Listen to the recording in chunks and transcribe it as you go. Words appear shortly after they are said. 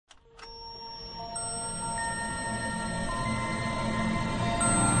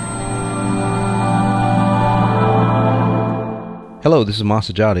Hello, this is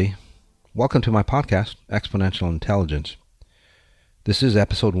Masajati. Welcome to my podcast, Exponential Intelligence. This is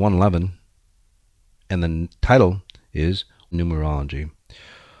episode 111, and the title is Numerology.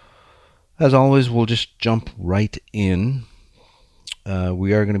 As always, we'll just jump right in.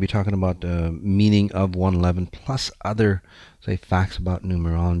 We are going to be talking about the meaning of 111 plus other, facts about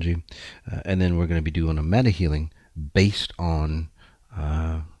numerology. And then we're going to be doing a meta healing based on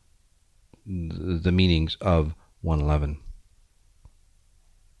the meanings of 111.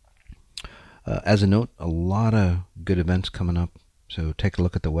 As a note, a lot of good events coming up. So take a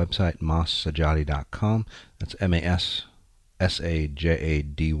look at the website, massajady.com. That's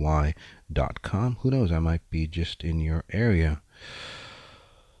MASSAJADY.com. Who knows, I might be just in your area.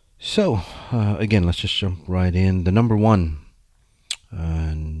 So, again, let's just jump right in. The number one.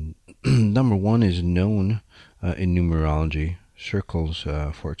 Number one is known in numerology circles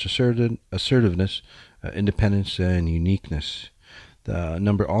for its assertiveness, independence, and uniqueness. The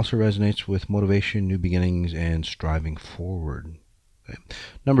number also resonates with motivation, new beginnings, and striving forward. Okay.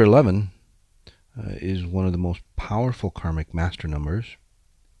 Number 11 is one of the most powerful karmic master numbers.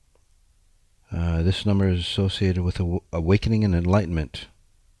 This number is associated with awakening and enlightenment.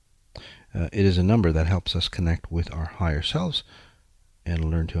 It is a number that helps us connect with our higher selves and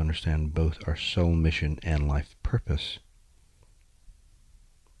learn to understand both our soul mission and life purpose.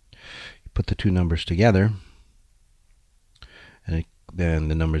 You put the two numbers together, and then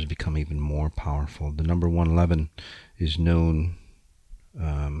the numbers become even more powerful. The number 111 is known.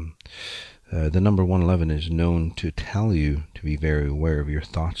 The number 111 is known to tell you to be very aware of your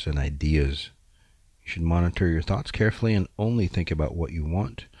thoughts and ideas. You should monitor your thoughts carefully and only think about what you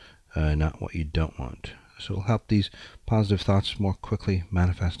want, not what you don't want. So it'll help these positive thoughts more quickly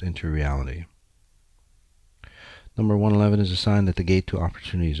manifest into reality. Number 111 is a sign that the gate to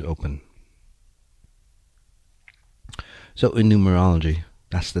opportunity is open. So in numerology,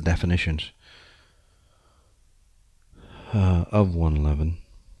 that's the definitions of 111.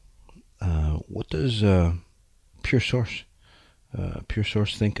 What does Pure Source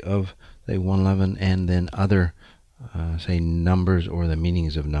think of, say, 111 and then other, numbers or the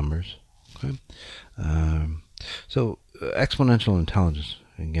meanings of numbers? Okay. So exponential intelligence,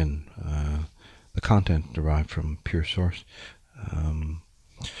 again, the content derived from Pure Source.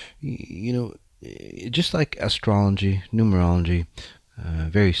 Just like astrology, numerology,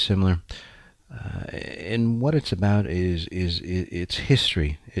 very similar. And what it's about is its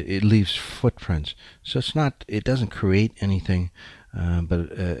history. It leaves footprints. So it doesn't create anything,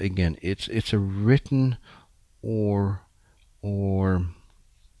 but again, it's a written or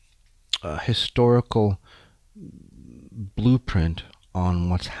historical blueprint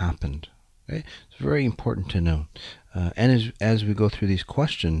on what's happened. Okay? It's very important to know. And as we go through these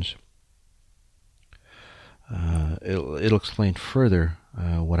questions, it'll explain further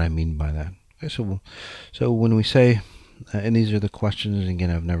what I mean by that. Okay, so when we say, and these are the questions. Again,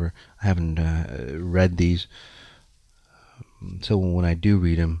 I haven't read these. So when I do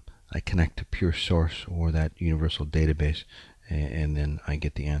read them, I connect to Pure Source or that universal database, and then I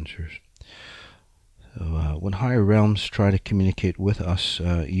get the answers. So when higher realms try to communicate with us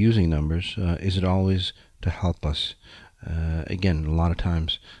using numbers, is it always to help us? Again, a lot of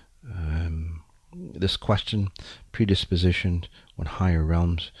times. This question, predispositioned when higher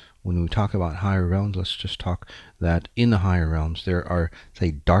realms. When we talk about higher realms, let's just talk that in the higher realms there are,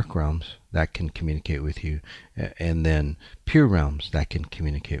 say, dark realms that can communicate with you, and then pure realms that can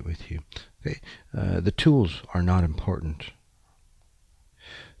communicate with you. Okay, the tools are not important.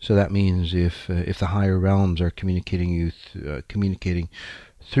 So that means if the higher realms are communicating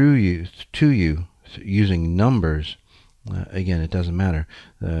through you to you using numbers. Again, it doesn't matter.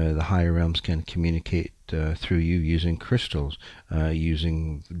 The higher realms can communicate through you using crystals,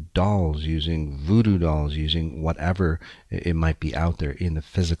 using dolls, using voodoo dolls, using whatever it might be out there in the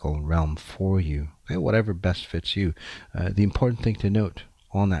physical realm for you. Okay? Whatever best fits you. The important thing to note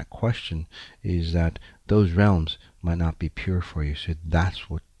on that question is that those realms might not be pure for you. So that's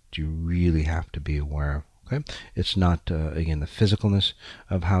what you really have to be aware of. Okay? It's not, again, the physicalness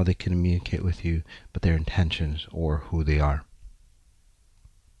of how they communicate with you, but their intentions or who they are.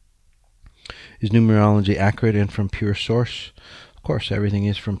 Is numerology accurate and from pure source? Of course, everything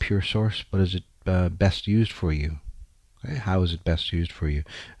is from pure source, but is it best used for you? Okay? How is it best used for you?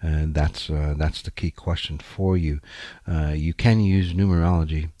 That's the key question for you. You can use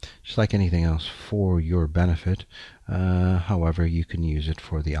numerology, just like anything else, for your benefit. However, you can use it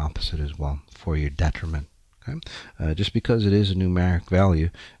for the opposite as well, for your detriment. Okay? Just because it is a numeric value,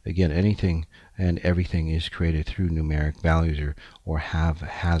 again, anything and everything is created through numeric values or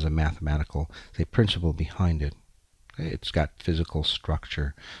has a mathematical, say, principle behind it. It's got physical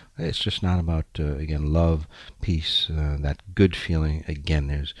structure. It's just not about, again, love, peace, that good feeling. Again,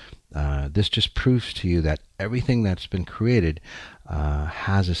 this just proves to you that everything that's been created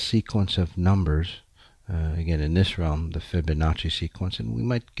has a sequence of numbers. Again, in this realm, the Fibonacci sequence, and we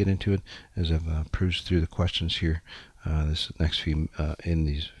might get into it as I've perused through the questions here in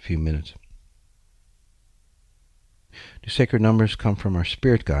these few minutes. Do sacred numbers come from our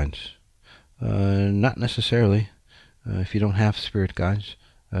spirit guides? Not necessarily. If you don't have spirit guides,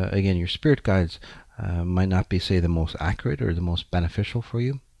 again, your spirit guides might not be, say, the most accurate or the most beneficial for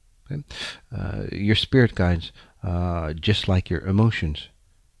you. Okay? Your spirit guides, just like your emotions,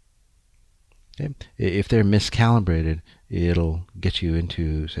 okay? If they're miscalibrated, it'll get you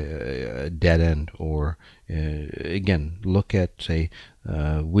into, say, a dead end. Or, again, look at, say,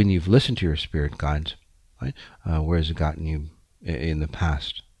 when you've listened to your spirit guides, right? Where has it gotten you in the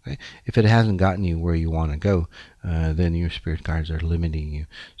past? Okay? If it hasn't gotten you where you want to go, then your spirit guides are limiting you.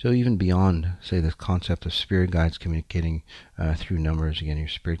 So even beyond, say, this concept of spirit guides communicating through numbers, again, your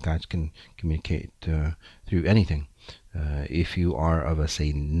spirit guides can communicate through anything. If you are of a,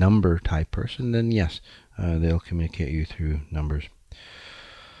 say, number type person, then yes, they'll communicate you through numbers.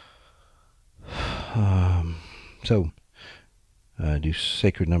 Do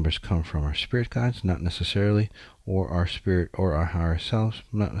sacred numbers come from our spirit guides? Not necessarily. Or our spirit or our higher selves?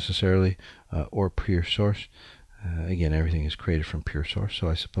 Not necessarily. Or pure source? Again, everything is created from pure source, so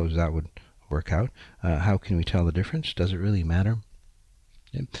I suppose that would work out. How can we tell the difference? Does it really matter?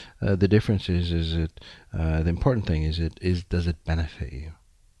 Yeah. The difference is the important thing is does it benefit you?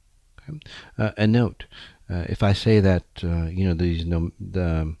 Okay? A note: if I say that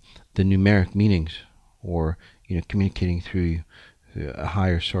the numeric meanings, or communicating through a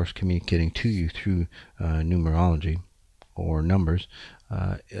higher source, communicating to you through numerology or numbers,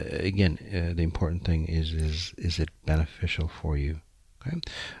 again, the important thing is it beneficial for you? Okay,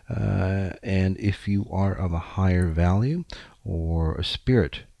 and if you are of a higher value, or a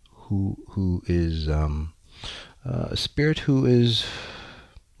spirit who is a spirit who is,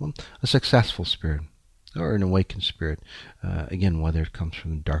 well, a successful spirit or an awakened spirit, again, whether it comes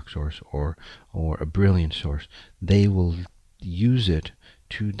from a dark source or a brilliant source, they will use it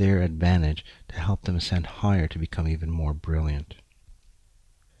to their advantage to help them ascend higher, to become even more brilliant.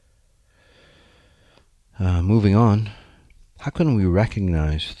 Moving on, how can we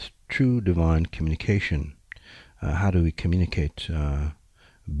recognize true divine communication? How do we communicate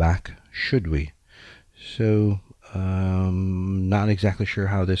back? Should we? So, not exactly sure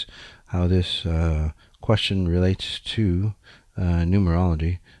how this question relates to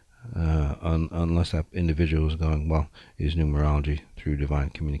numerology, unless that individual is going, well, is numerology through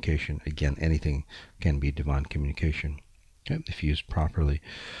divine communication? Again, anything can be divine communication, okay, if used properly.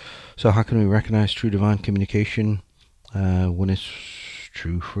 So how can we recognize true divine communication? When it's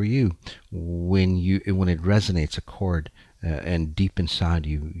true for you, when it resonates a chord, and deep inside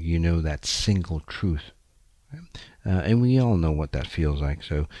you, you know that single truth. And we all know what that feels like.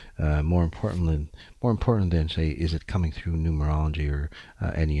 So more important than, say, is it coming through numerology or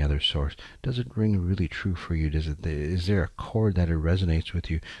any other source? Does it ring really true for you? Is there a chord that it resonates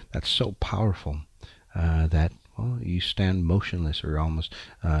with you that's so powerful that, well, you stand motionless, or almost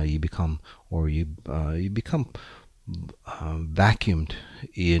you become vacuumed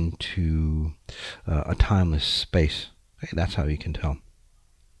into a timeless space? Okay, that's how you can tell.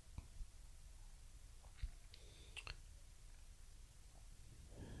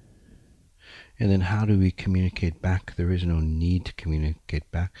 And then how do we communicate back? There is no need to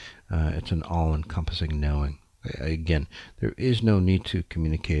communicate back. It's an all-encompassing knowing. Again, there is no need to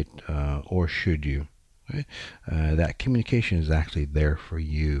communicate, or should you. Right? That communication is actually there for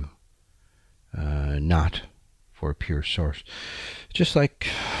you, not for a pure source. Just like,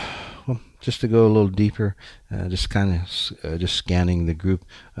 well, just to go a little deeper, just kind of just scanning the group,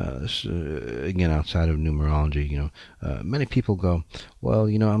 again, outside of numerology, many people go, well,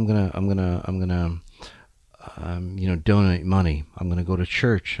 I'm gonna donate money. I'm gonna go to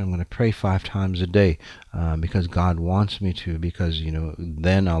church. I'm gonna pray 5 times a day, because God wants me to, because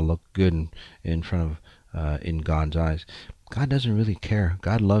then I'll look good in front of in God's eyes. God doesn't really care.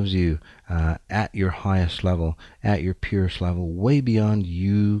 God loves you at your highest level, at your purest level, way beyond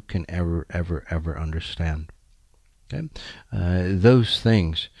you can ever understand. Okay? Those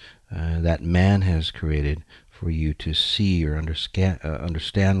things that man has created for you to see or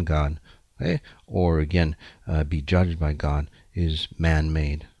understand God, okay? Or again, be judged by God, is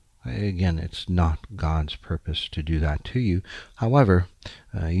man-made. Again, it's not God's purpose to do that to you. However,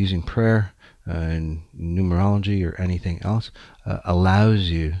 using prayer and numerology or anything else allows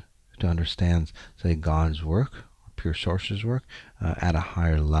you to understand, say, God's work, pure sources work at a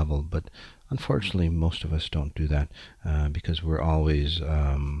higher level. But unfortunately, most of us don't do that because we're always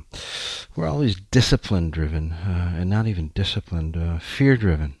discipline driven, and not even disciplined, fear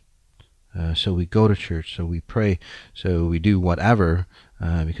driven. So we go to church, so we pray, so we do whatever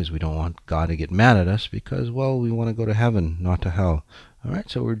because we don't want God to get mad at us because, well, we want to go to heaven, not to hell. All right,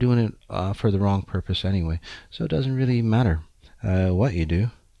 so we're doing it for the wrong purpose anyway. So it doesn't really matter what you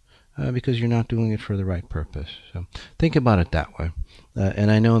do because you're not doing it for the right purpose. So think about it that way.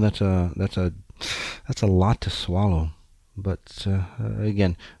 And I know that's a lot to swallow, but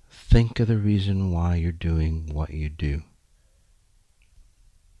again, think of the reason why you're doing what you do.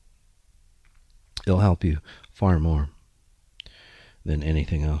 It'll help you far more than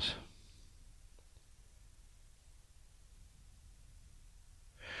anything else.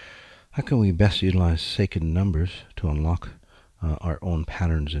 How can we best utilize sacred numbers to unlock our own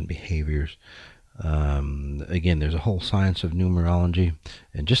patterns and behaviors? Again, there's a whole science of numerology,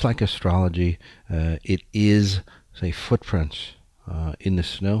 and just like astrology, it is, say, footprints in the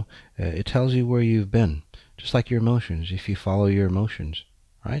snow. It tells you where you've been, just like your emotions. If you follow your emotions,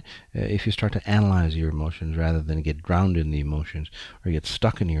 right? If you start to analyze your emotions rather than get drowned in the emotions or get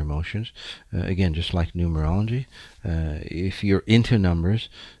stuck in your emotions, again, just like numerology, if you're into numbers,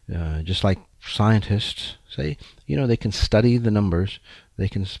 just like scientists say, they can study the numbers, they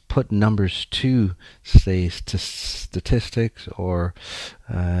can put numbers to, say, statistics or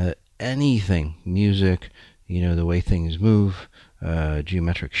anything, music, the way things move,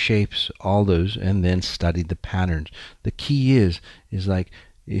 geometric shapes, all those, and then study the patterns. The key is like,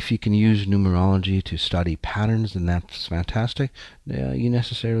 if you can use numerology to study patterns, then that's fantastic. You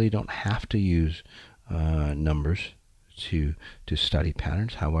necessarily don't have to use numbers to study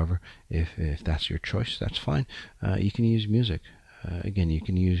patterns. However, if that's your choice, that's fine. You can use music. Again, you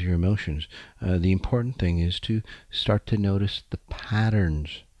can use your emotions. The important thing is to start to notice the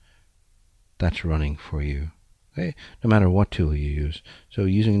patterns that's running for you. Okay? No matter what tool you use. So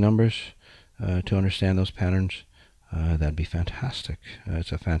using numbers to understand those patterns, that'd be fantastic.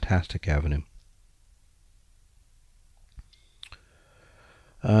 It's a fantastic avenue.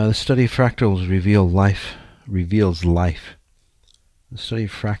 The study of fractals reveals life. The study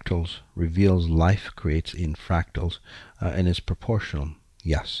of fractals reveals life creates in fractals and is proportional.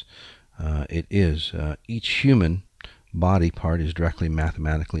 Yes, it is. Each human body part is directly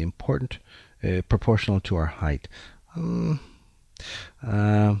mathematically important, proportional to our height.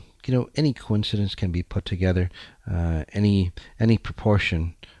 Any coincidence can be put together. Any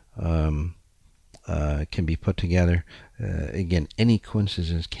proportion can be put together. Again, any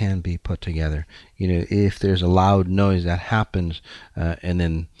coincidence can be put together. If there's a loud noise that happens, and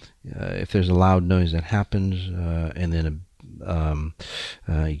then if there's a loud noise that happens, and then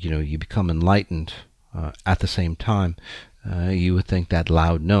you become enlightened at the same time, you would think that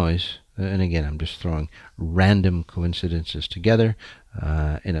loud noise. And again, I'm just throwing random coincidences together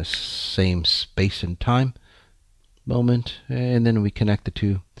in a same space and time moment, and then we connect the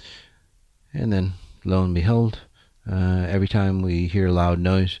two, and then lo and behold, every time we hear loud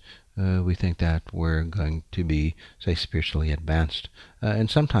noise, we think that we're going to be, say, spiritually advanced. And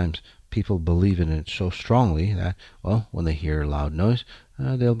sometimes people believe in it so strongly that, well, when they hear loud noise,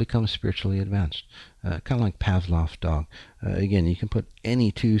 they'll become spiritually advanced. Kind of like Pavlov's dog. Again, you can put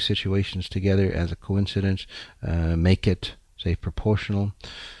any two situations together as a coincidence, make it, say, proportional,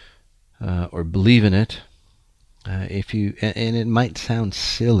 or believe in it. And it might sound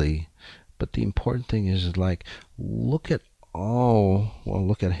silly, but the important thing is like, look at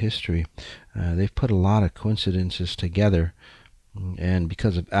history. They've put a lot of coincidences together, and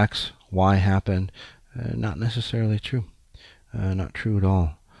because of X, Y happened. Not necessarily true. Not true at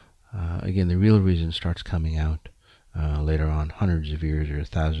all. Again, the real reason starts coming out later on, hundreds of years or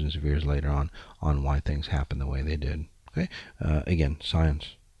thousands of years later on why things happen the way they did. Okay. Again,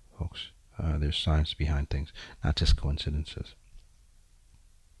 science, folks. There's science behind things, not just coincidences.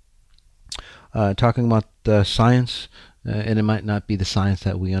 Talking about science, and it might not be the science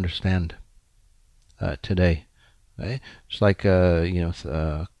that we understand today. Okay? Just like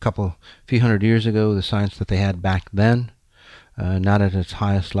a few hundred years ago, the science that they had back then, not at its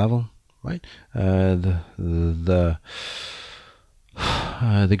highest level, right? The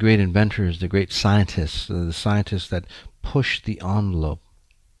great inventors, the great scientists, the scientists that pushed the envelope,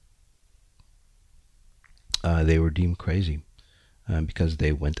 they were deemed crazy because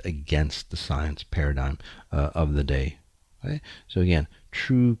they went against the science paradigm of the day. Okay? So again,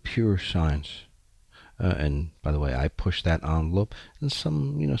 true, pure science. and by the way, I push that envelope. And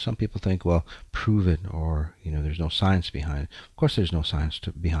some people think, well, prove it, or there's no science behind it. Of course, there's no science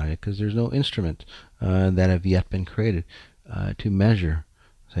behind it, because there's no instrument that have yet been created to measure,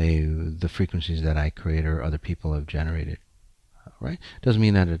 say, the frequencies that I create or other people have generated. Right? Doesn't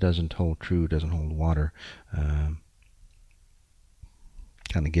mean that it doesn't hold true, doesn't hold water. Kind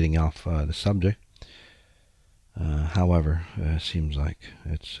of getting off the subject. However, seems like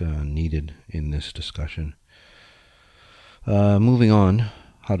it's needed in this discussion. Moving on,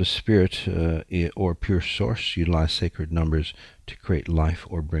 how does spirit or pure source utilize sacred numbers to create life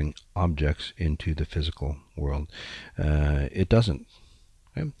or bring objects into the physical world? It doesn't.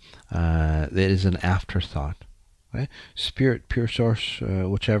 Okay? It is an afterthought. Okay? Spirit, pure source,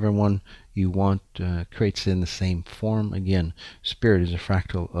 whichever one you want, creates in the same form. Again, spirit is a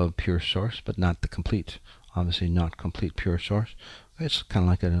fractal of pure source, but not the complete. Obviously, not complete pure source. It's kind of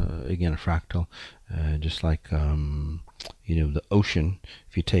like a fractal, just like the ocean.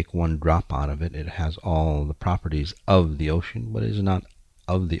 If you take one drop out of it, it has all the properties of the ocean, but it is not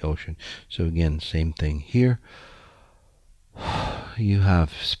of the ocean. So again, same thing here. You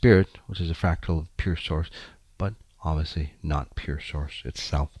have spirit, which is a fractal of pure source, but obviously not pure source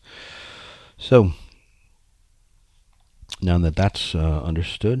itself. So now that that's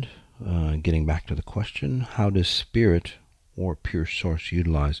understood, getting back to the question, how does spirit or pure source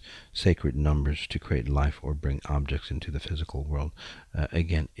utilize sacred numbers to create life or bring objects into the physical world?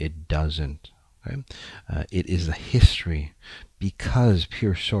 Again, it doesn't. Okay? It is a history. Because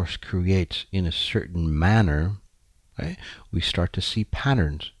pure source creates in a certain manner, okay, we start to see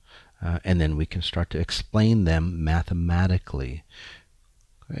patterns, and then we can start to explain them mathematically.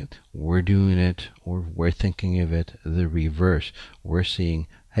 Okay? We're doing it, or we're thinking of it the reverse. We're seeing,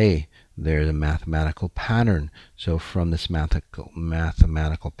 hey, there's a mathematical pattern. So from this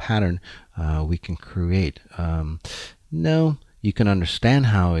mathematical pattern, we can create. No, you can understand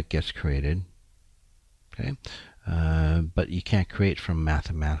how it gets created. Okay, but you can't create from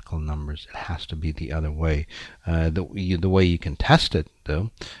mathematical numbers. It has to be the other way. The way you can test it,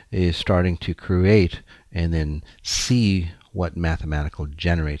 though, is starting to create and then see what mathematical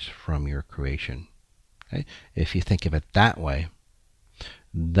generates from your creation. Okay? If you think of it that way,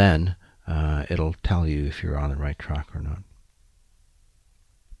 then it'll tell you if you're on the right track or not.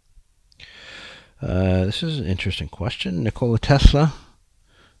 This is an interesting question. Nikola Tesla,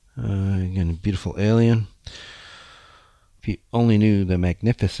 again, a beautiful alien. If you only knew the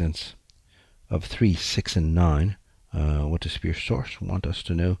magnificence of 3, 6, and 9, what does Pure Source want us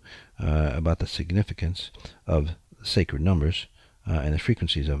to know about the significance of sacred numbers and the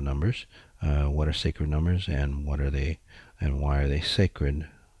frequencies of numbers? What are sacred numbers, and what are they, and why are they sacred?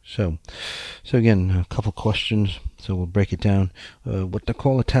 So again, a couple questions. So we'll break it down. What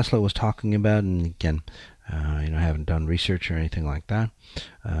Nikola Tesla was talking about, and again, I haven't done research or anything like that,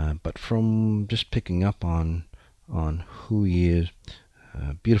 but from just picking up on who he is,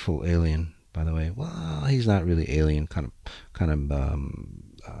 beautiful alien, by the way. Well, he's not really alien, kind of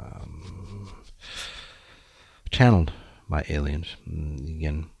channeled by aliens. And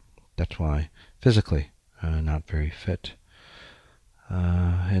again, that's why physically not very fit.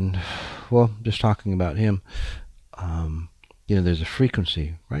 And well, just talking about him, there's a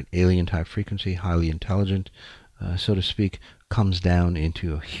frequency, right? Alien type frequency, highly intelligent, so to speak, comes down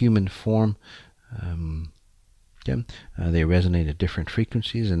into a human form. They resonate at different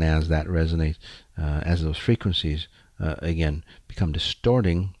frequencies, and as that resonates, as those frequencies again become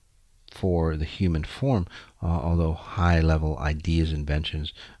distorting for the human form, although high-level ideas,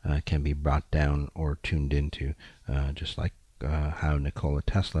 inventions can be brought down or tuned into, just like how Nikola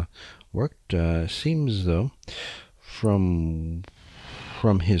Tesla worked. Seems though, from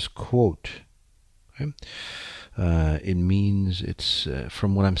his quote, okay, it means it's,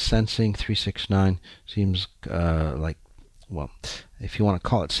 from what I'm sensing, 369 seems like, well, if you want to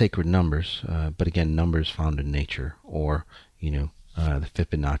call it sacred numbers, but again, numbers found in nature, or the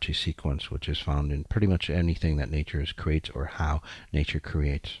Fibonacci sequence, which is found in pretty much anything that nature creates, or how nature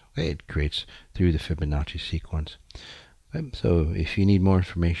creates. Okay, it creates through the Fibonacci sequence. Okay, so if you need more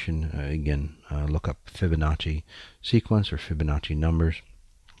information, again, look up Fibonacci sequence or Fibonacci numbers.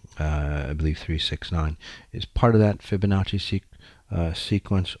 I believe 369 is part of that Fibonacci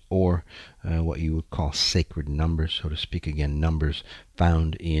sequence, or what you would call sacred numbers, so to speak. Again, numbers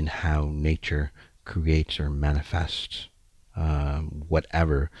found in how nature creates or manifests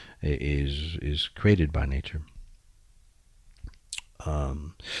whatever is created by nature.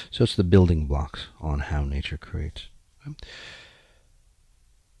 So it's the building blocks on how nature creates.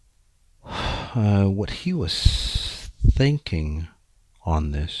 What he was thinking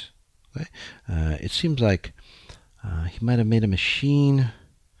on this, Okay? It seems like he might have made a machine,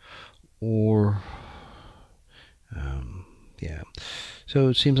 or yeah. So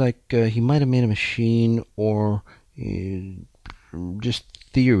it seems like he might have made a machine, or just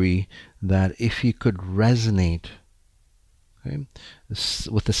theory that if you could resonate, okay,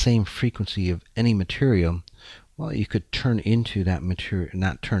 with the same frequency of any material, well, you could turn into that material,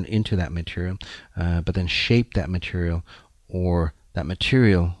 not turn into that material, but then shape that material, or that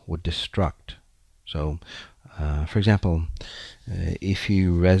material would destruct. So, for example, if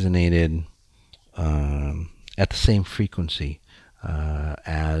you resonated at the same frequency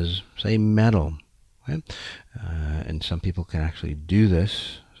as, say, metal, right? And some people can actually do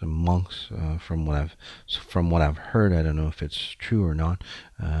this. Some monks, from what I've heard, I don't know if it's true or not.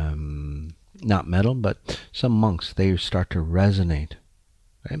 Not metal, but some monks, they start to resonate.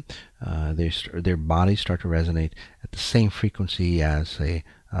 Right? Their bodies start to resonate at the same frequency as, say,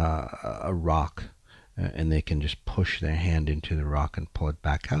 a rock, and they can just push their hand into the rock and pull it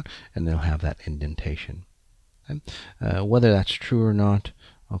back out, and they'll have that indentation. Okay? Whether that's true or not,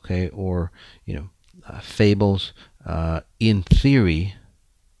 okay, or fables, in theory,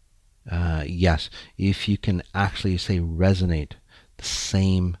 yes, if you can actually, say, resonate the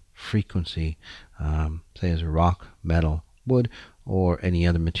same frequency, say as a rock, metal, wood, or any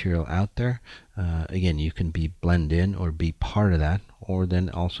other material out there, again, you can blend in or be part of that, or then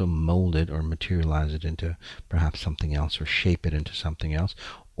also mold it or materialize it into perhaps something else, or shape it into something else,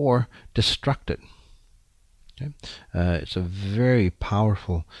 or destruct it. Okay? It's a very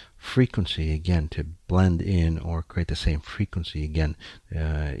powerful frequency, again, to blend in or create the same frequency. Again,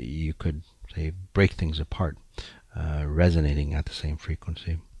 you could, say, break things apart, resonating at the same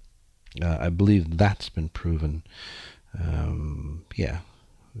frequency. I believe that's been proven, yeah,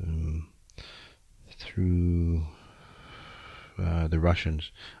 through the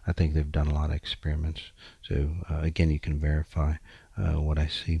Russians. I think they've done a lot of experiments. So again, you can verify what I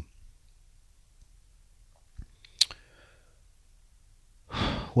see.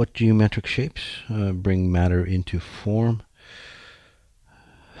 What geometric shapes bring matter into form?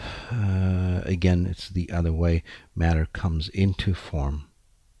 Again, it's the other way. Matter comes into form,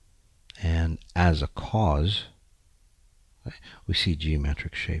 and as a cause, right, we see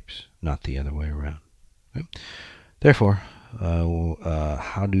geometric shapes, not the other way around. Right? Therefore,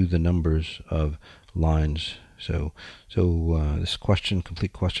 how do the numbers of lines? So this question,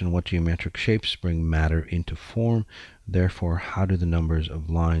 complete question: what geometric shapes bring matter into form? Therefore, how do the numbers of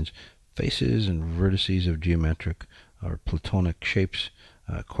lines, faces, and vertices of geometric or platonic shapes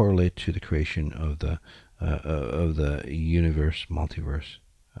correlate to the creation of the universe, multiverse?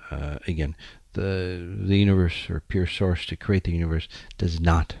 Again, the universe, or pure source, to create the universe does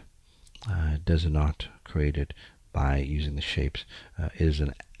not create it by using the shapes.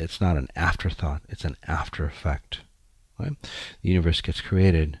 It's not an afterthought, it's an after effect. Right? The universe gets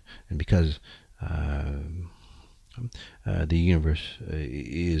created, and because the universe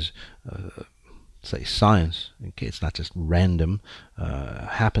is, say, science, okay, it's not just random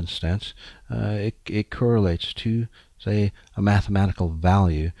happenstance, it correlates to, say, a mathematical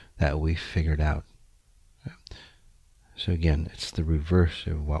value that we figured out. So again, it's the reverse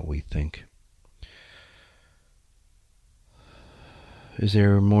of what we think. Is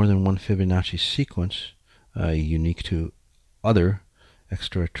there more than one Fibonacci sequence unique to other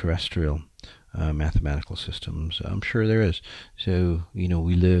extraterrestrial mathematical systems? I'm sure there is. So, we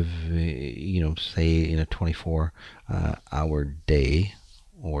live, say, in a 24-hour day,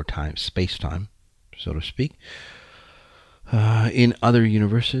 or space-time, so to speak. In other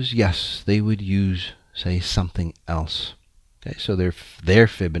universes, yes, they would use, say, something else. Okay, so their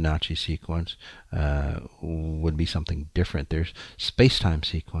Fibonacci sequence would be something different. Their space-time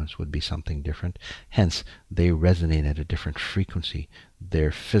sequence would be something different. Hence, they resonate at a different frequency.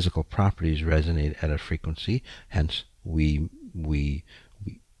 Their physical properties resonate at a frequency. Hence, we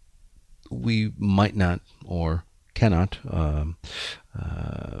might not, or cannot. I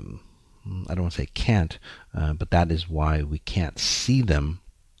don't want to say can't, but that is why we can't see them.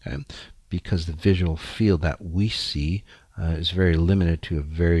 Okay? Because the visual field that we see is very limited to a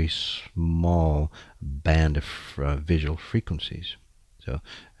very small band of visual frequencies. So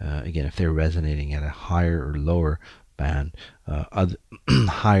again, if they're resonating at a higher or lower band,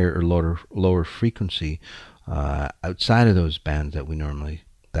 higher or lower frequency outside of those bands that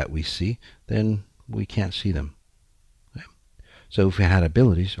we see, then we can't see them. Okay? So if we had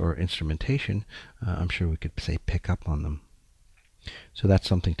abilities or instrumentation, I'm sure we could, say, pick up on them. So that's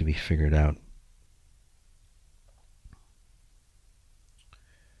something to be figured out.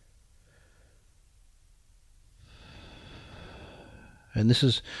 And this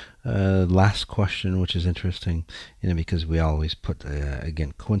is last question, which is interesting, because we always put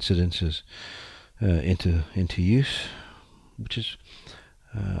again coincidences into use, which is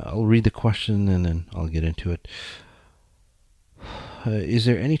I'll read the question and then I'll get into it. Is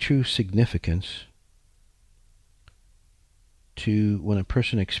there any true significance to when a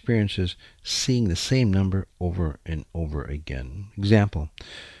person experiences seeing the same number over and over again? Example,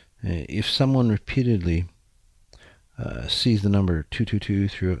 if someone repeatedly sees the number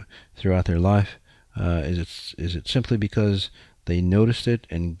 222 throughout their life, is it simply because they noticed it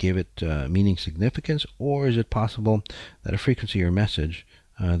and gave it meaning significance, or is it possible that a frequency or message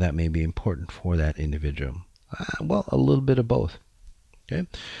that may be important for that individual? Well, a little bit of both. Okay,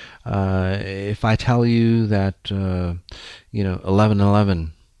 if I tell you that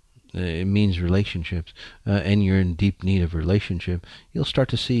 1111 it means relationships, and you're in deep need of relationship, you'll start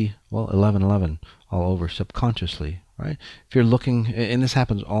to see 1111 all over subconsciously, right? If you're looking, and this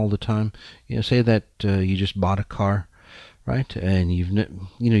happens all the time, say that you just bought a car, right? And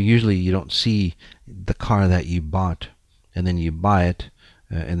usually you don't see the car that you bought, and then you buy it,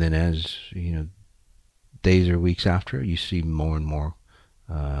 and then as days or weeks after, you see more and more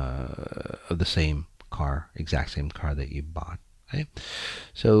of the same car, exact same car that you bought. Okay?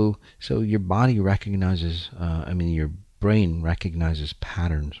 So your body recognizes, your brain recognizes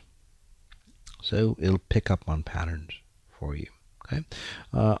patterns. So it'll pick up on patterns for you. Okay.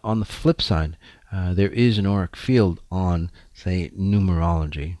 On the flip side, there is an auric field on, say,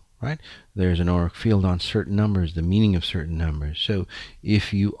 numerology. Right? There's an auric field on certain numbers, the meaning of certain numbers. So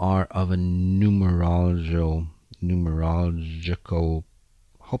if you are of a numerological,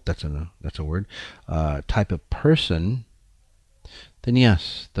 hope that's a word, type of person, then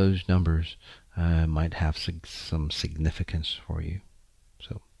yes, those numbers might have some significance for you.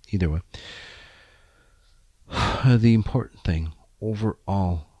 So either way, the important thing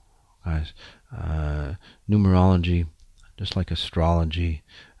overall, guys, numerology, just like astrology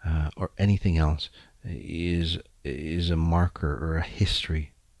or anything else, is a marker or a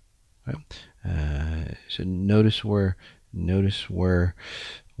history. Right? So notice where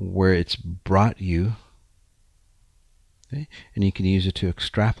it's brought you, okay? And you can use it to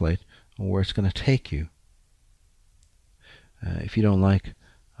extrapolate where it's going to take you. If you don't like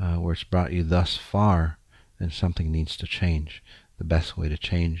where it's brought you thus far, then something needs to change. The best way to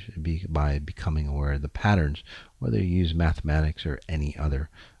change would be by becoming aware of the patterns, whether you use mathematics or any other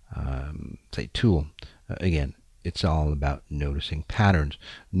say tool. Again, it's all about noticing patterns.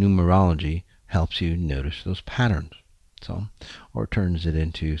 Numerology helps you notice those patterns, so, or turns it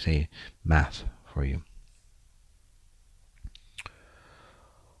into, say, math for you.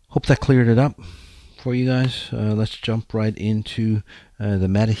 Hope that cleared it up for you guys. Let's jump right into the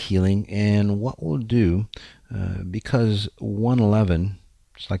meta healing, and what we'll do, because 111,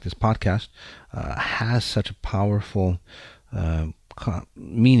 just like this podcast, has such a powerful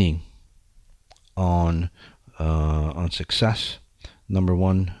meaning on success. Number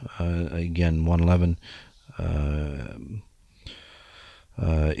one, again, 111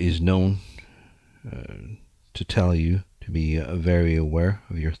 is known to tell you to be very aware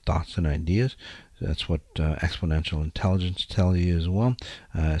of your thoughts and ideas. That's what exponential intelligence tell you as well,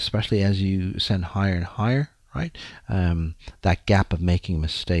 especially as you ascend higher and higher, right? That gap of making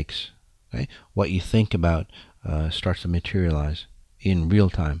mistakes, okay? What you think about starts to materialize in real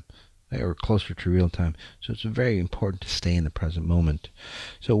time, or closer to real time. So it's very important to stay in the present moment.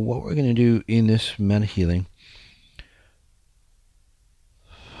 So what we're going to do in this meta healing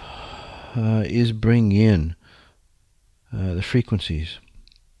is bring in the frequencies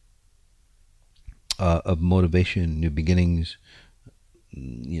of motivation, new beginnings,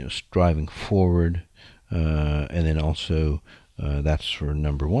 striving forward, and then also that's for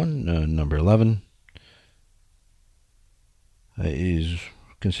number one. Number 11 is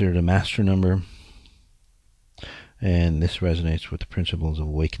considered a master number, and this resonates with the principles of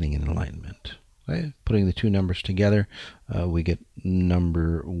awakening and enlightenment. Okay? Putting the two numbers together, we get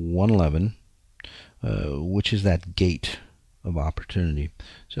number 111, which is that gate of opportunity.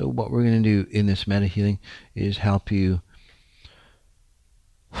 So what we're going to do in this meta healing is help you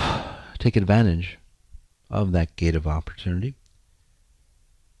take advantage of that gate of opportunity.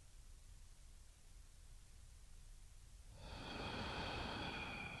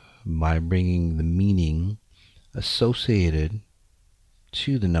 By bringing the meaning associated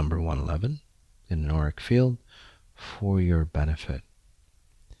to the number 111 in an auric field for your benefit.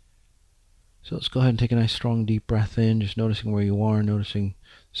 So let's go ahead and take a nice strong deep breath in, just noticing where you are, noticing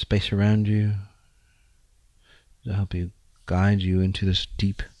space around you to help you guide you into this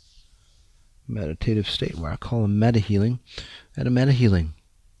deep meditative state where I call a meta healing. And a meta healing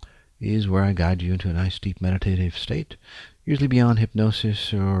is where I guide you into a nice deep meditative state, usually beyond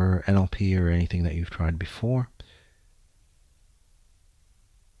hypnosis or NLP or anything that you've tried before.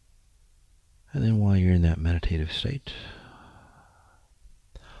 And then while you're in that meditative state,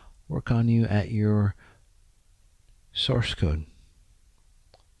 work on you at your source code,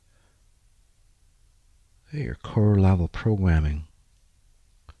 your core level programming.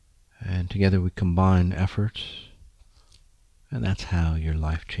 And together we combine efforts, and that's how your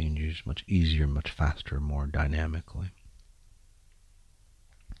life changes much easier, much faster, more dynamically.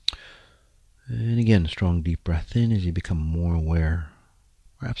 And again, strong deep breath in as you become more aware,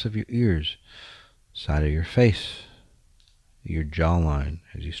 perhaps of your ears, side of your face, your jawline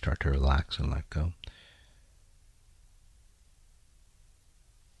as you start to relax and let go.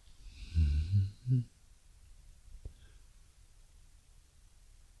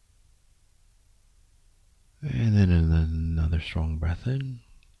 And then another strong breath in.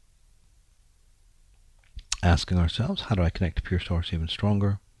 Asking ourselves, how do I connect to pure source even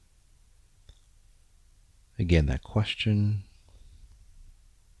stronger? Again, that question.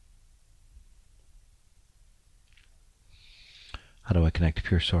 How do I connect to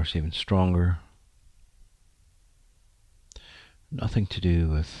pure source even stronger? Nothing to do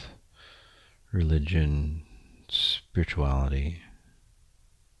with religion, spirituality.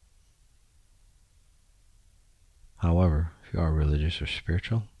 However, if you are religious or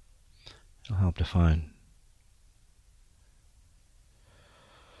spiritual, it'll help define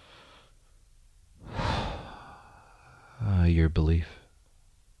your belief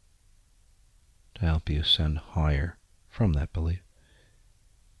to help you ascend higher from that belief,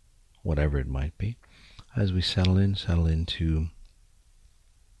 whatever it might be. As we settle into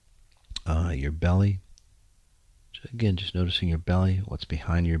your belly. So again, just noticing your belly, what's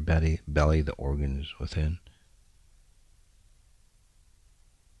behind your belly, the organs within.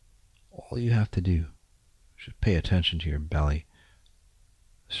 All you have to do is pay attention to your belly,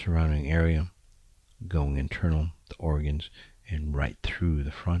 the surrounding area, going internal, the organs, and right through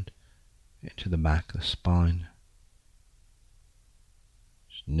the front, into the back of the spine.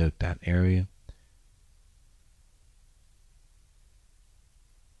 Just note that area.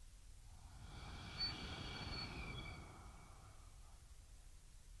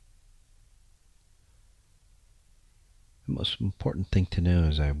 The most important thing to know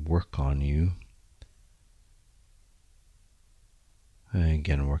as I work on you, and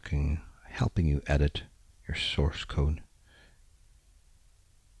again helping you edit your source code.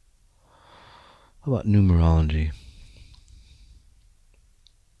 How about numerology?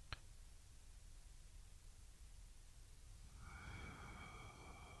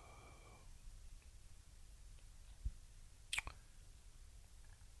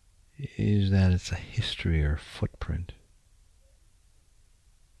 Is that it's a history or footprint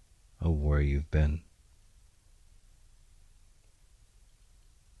of where you've been.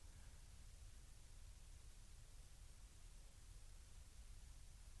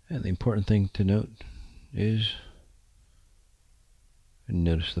 And the important thing to note is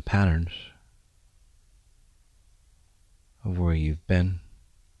notice the patterns of where you've been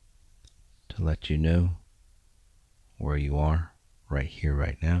to let you know where you are right here,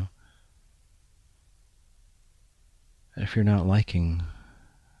 right now. And if you're not liking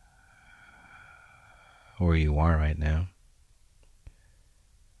where you are right now,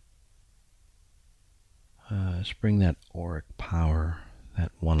 let's bring that auric power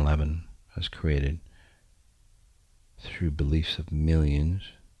that 111 has created through beliefs of millions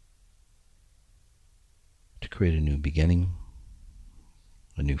to create a new beginning,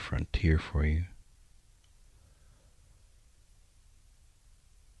 a new frontier for you.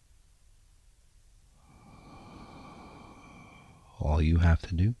 All you have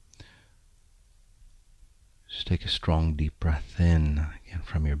to do is take a strong deep breath in, again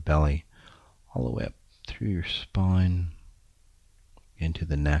from your belly, all the way up through your spine, into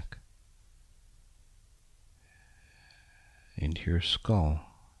the neck, into your skull.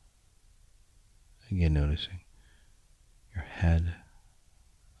 Again, noticing your head,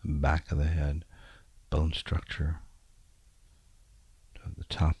 the back of the head, bone structure, to the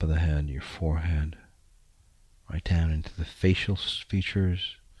top of the head, your forehead, right down into the facial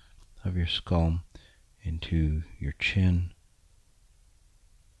features of your skull, into your chin,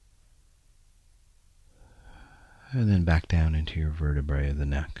 and then back down into your vertebrae of the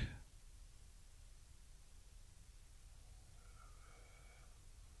neck.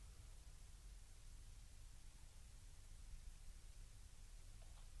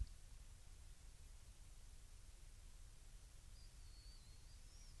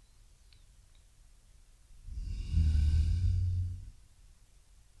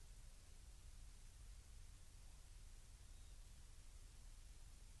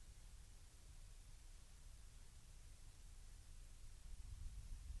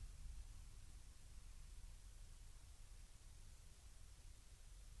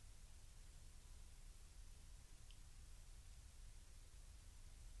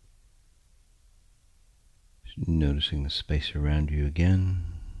 Noticing the space around you again,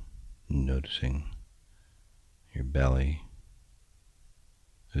 noticing your belly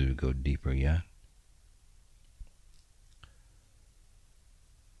as we go deeper yet.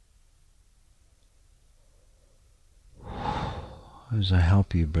 As I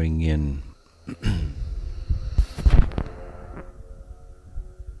help you bring in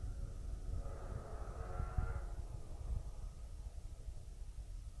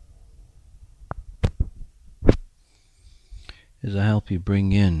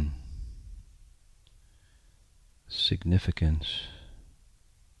significance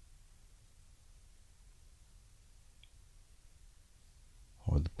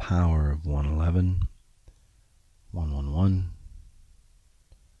or the power of 111, 111,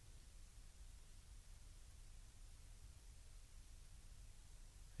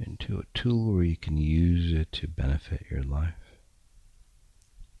 into a tool where you can use it to benefit your life.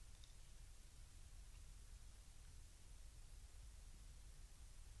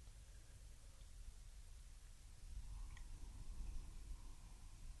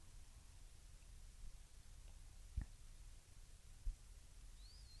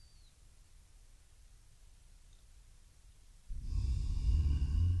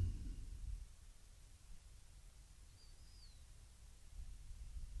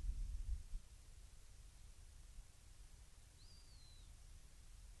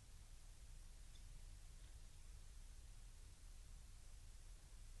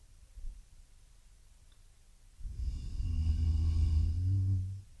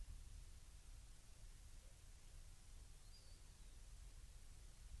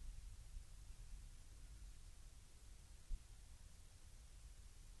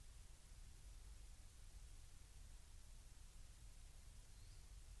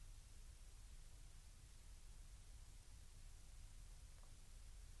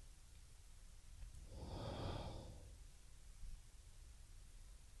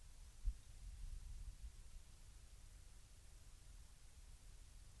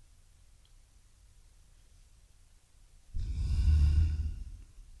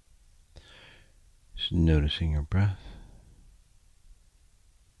 Just noticing your breath.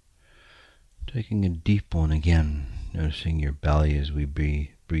 Taking a deep one again, noticing your belly as we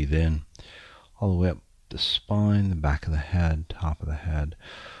breathe in, all the way up the spine, the back of the head, top of the head,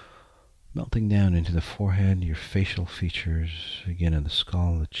 melting down into the forehead, your facial features, again at the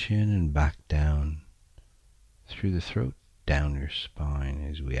skull, the chin, and back down through the throat, down your spine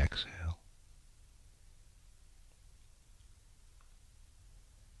as we exhale.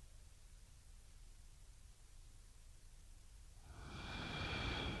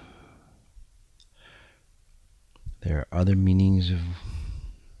 There are other meanings of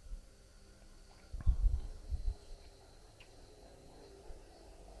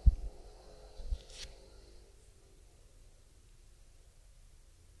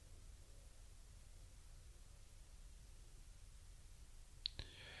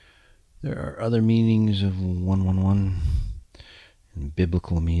There are other meanings of 111 and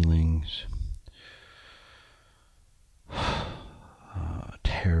biblical meanings,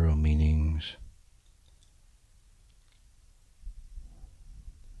 tarot meanings.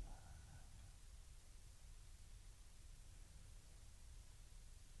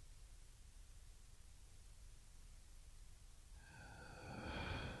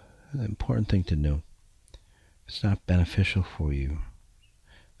 The important thing to note, if it's not beneficial for you,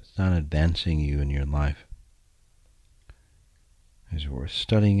 if it's not advancing you in your life, it is worth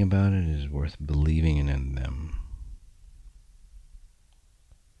studying about it, is worth believing in them.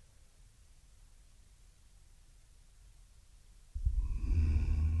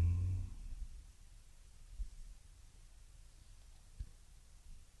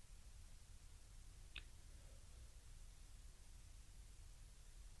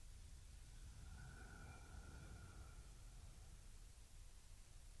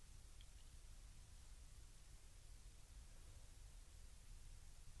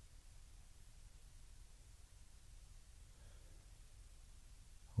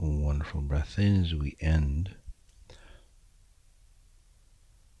 A wonderful breath in as we end.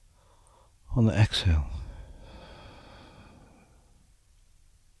 On the exhale,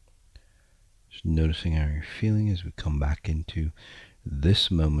 just noticing how you're feeling as we come back into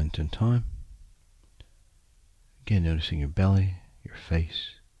this moment in time. Again, noticing your belly, your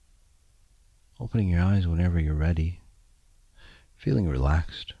face, opening your eyes whenever you're ready, feeling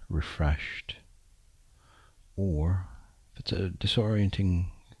relaxed, refreshed, or if it's a disorienting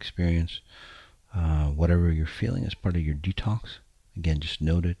experience, whatever you're feeling as part of your detox, again, just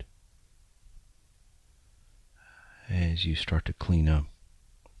note it as you start to clean up.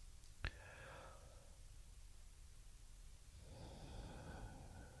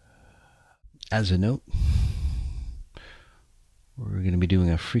 As a note, we're going to be doing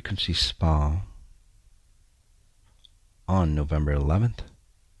a frequency spa on November 11th.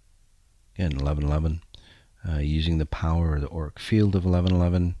 Again, 1111. Using the power of the auric field of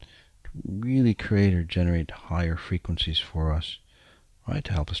 1111 to really create or generate higher frequencies for us, right,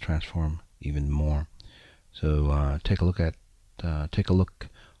 to help us transform even more. So take a look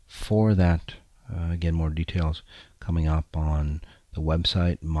for that. Again, more details coming up on the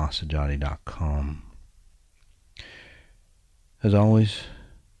website mahasajati.com. As always,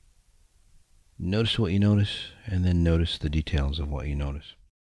 notice what you notice, and then notice the details of what you notice.